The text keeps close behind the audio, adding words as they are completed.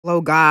Hello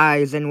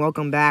guys, and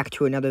welcome back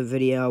to another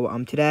video.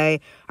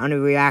 Today I'm gonna be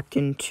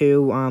reacting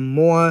to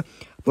more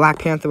Black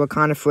Panther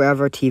Wakanda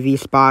Forever TV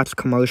spots,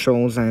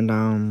 commercials,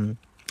 and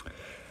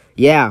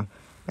yeah,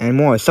 and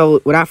more. So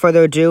without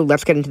further ado,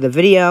 let's get into the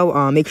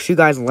video. Make sure you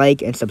guys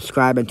like and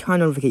subscribe and turn on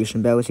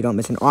notification bell so you don't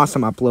miss an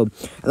awesome upload.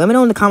 And let me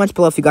know in the comments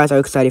below if you guys are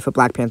excited for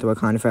Black Panther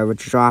Wakanda Forever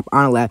to drop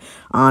on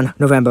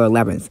November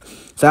 11th.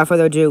 So without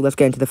further ado, let's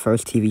get into the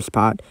first TV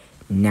spot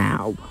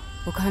now.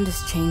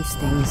 Wakanda's changed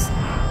things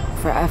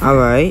forever.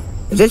 Alright.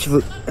 Is this,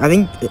 I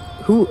think,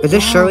 who, is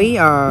this Shuri?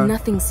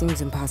 Nothing seems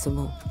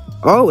impossible.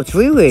 Oh, it's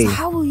really? So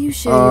how will you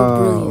share your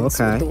brilliance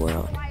with the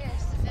world? I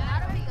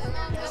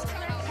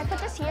put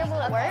this here,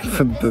 will it work?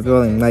 For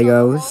building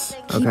Legos.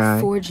 Keep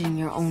Okay. forging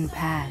your own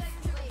path.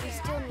 We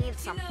still need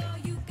something.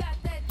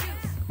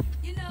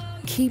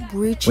 Keep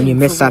reaching When you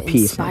miss for that what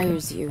piece,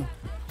 inspires you.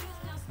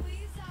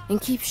 And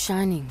keep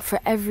shining for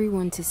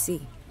everyone to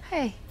see.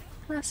 Hey,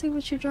 can I see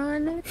what you're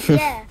drawing there?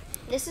 Yeah,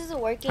 this is a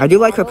working I do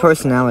like her model for an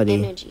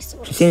personality. energy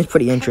source. She seems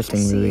pretty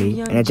interesting,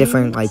 really. And a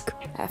different, like,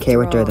 After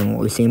character all, than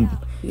what we've seen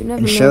You never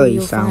in know Shuri,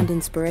 you'll so. find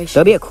inspiration.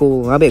 That'll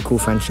be a cool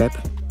friendship.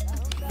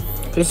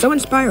 But it's so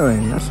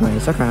inspiring. That's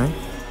nice, okay.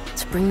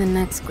 To bring the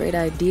next great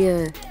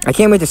idea. I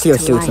can't wait to see her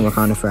To suits in life.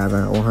 Wakanda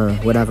Forever, or her,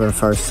 whatever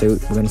first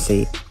suit we're gonna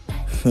see.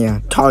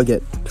 Yeah,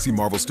 Target. See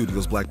Marvel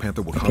Studios' Black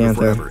Panther Wakanda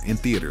Panther. Forever in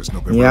theaters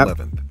November Yep.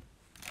 11th.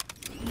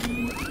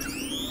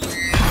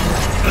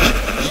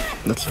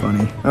 That's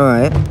funny.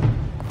 Alright.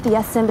 The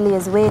assembly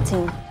is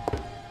waiting.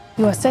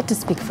 You are set to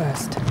speak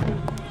first.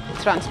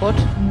 Transport.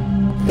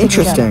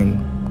 Interesting.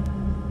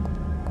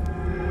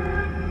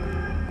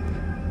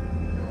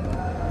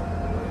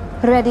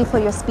 Ready for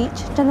your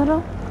speech,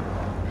 General?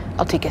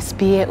 I'll take a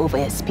spear over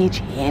a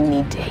speech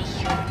any day.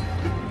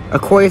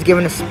 Okoye's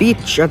giving a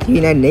speech at the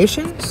United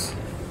Nations?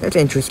 That's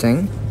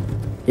interesting.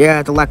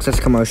 Yeah, the Lexus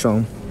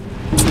commercial.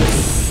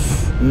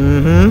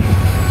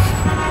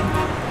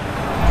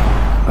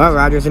 Oh,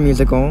 Roger's a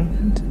musical.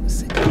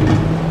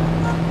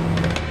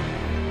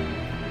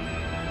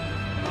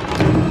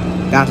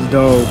 That's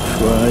dope.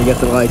 You get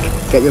to, like,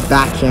 get your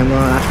back camera.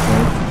 That's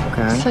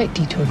cool. Okay. Slight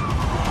detour.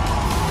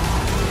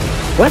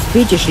 What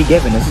speech is she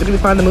giving? Is this gonna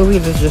be part of the movie, or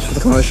is this just for the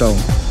commercial?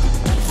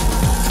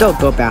 Still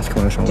dope ass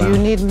commercial, Do though. you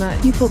need my...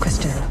 You focus,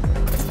 General.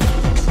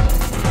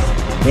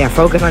 Yeah,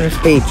 focus on your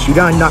speech. You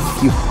done enough.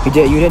 You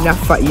did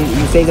enough. You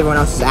saved everyone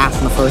else's ass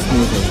in the first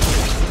movie.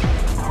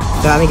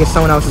 So I think it's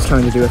someone else's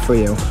turn to do it for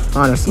you.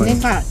 Honestly.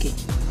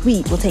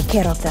 We will take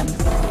care of them.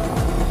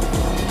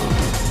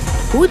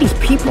 Who are these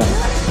people?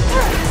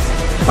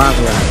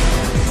 Barbara.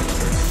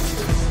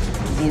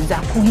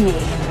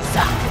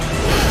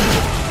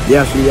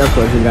 Yeah, she of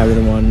course she gotta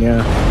be the one.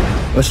 Yeah.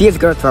 Well, she is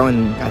good at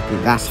throwing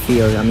that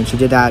spear. I mean, she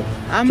did that.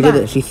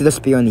 She threw the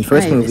spear in the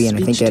first movie, and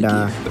I think that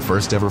The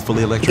first ever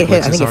fully electric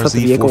I think it Lexus flipped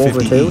the vehicle over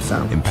RZ450E. too.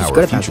 So she's Empower good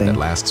a at that future that thing.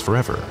 lasts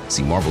forever.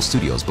 See Marvel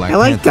Studios' Black I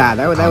like Panther that.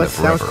 That Wakanda was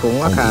Forever, cool.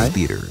 only Okay. in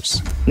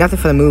theaters. Nothing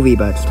for the movie,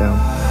 but still.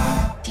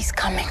 He's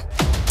coming.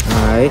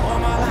 All right.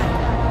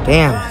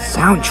 Damn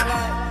soundtrack.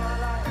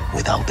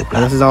 Without the Oh,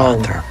 Black this is all.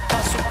 Panther,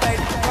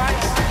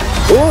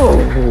 Oh,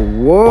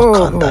 whoa.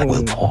 Wakanda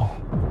will fall.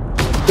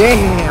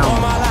 Damn.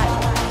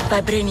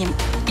 Vibranium.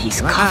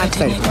 He's What?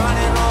 covered in it.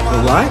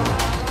 What?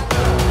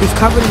 He's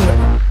covered in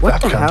what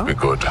That the can't hell? be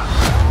good.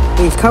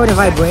 He's covered in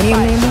vibranium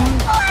anymore?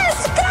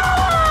 Let's go!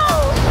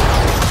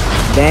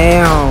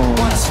 Damn.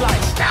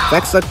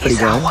 Effects look pretty It's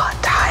good. our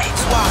time.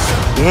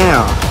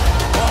 Yeah.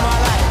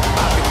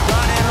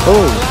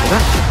 Oh, is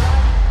that?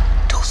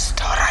 To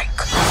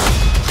strike.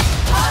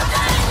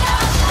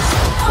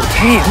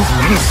 Damn, he's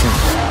menacing.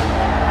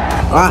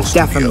 Oh, that's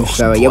definitely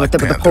Shuri. Yeah, with the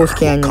post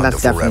canyon,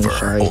 that's definitely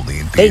Shuri.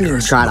 They didn't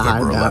even try to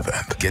hide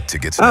that. Get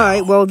tickets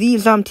Alright, well,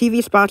 these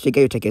TV spots, you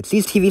get your tickets.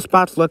 These TV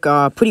spots look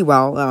pretty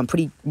well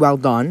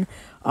done.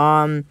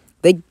 I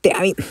mean,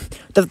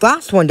 the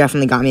last one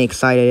definitely got me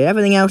excited.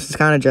 Everything else is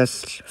kind of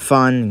just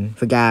fun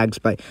for gags,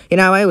 but you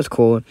know, it was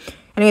cool.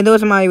 Anyway,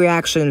 those are my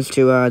reactions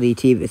to the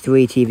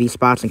three TV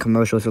spots and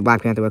commercials for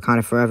Black Panther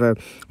Wakanda Forever.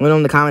 Let me know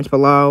in the comments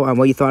below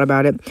what you thought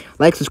about it.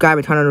 Like, subscribe,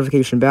 and turn on the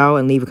notification bell,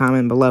 and leave a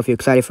comment below if you're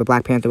excited for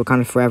Black Panther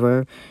Wakanda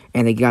Forever.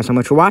 And thank you guys so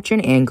much for watching,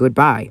 and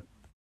goodbye.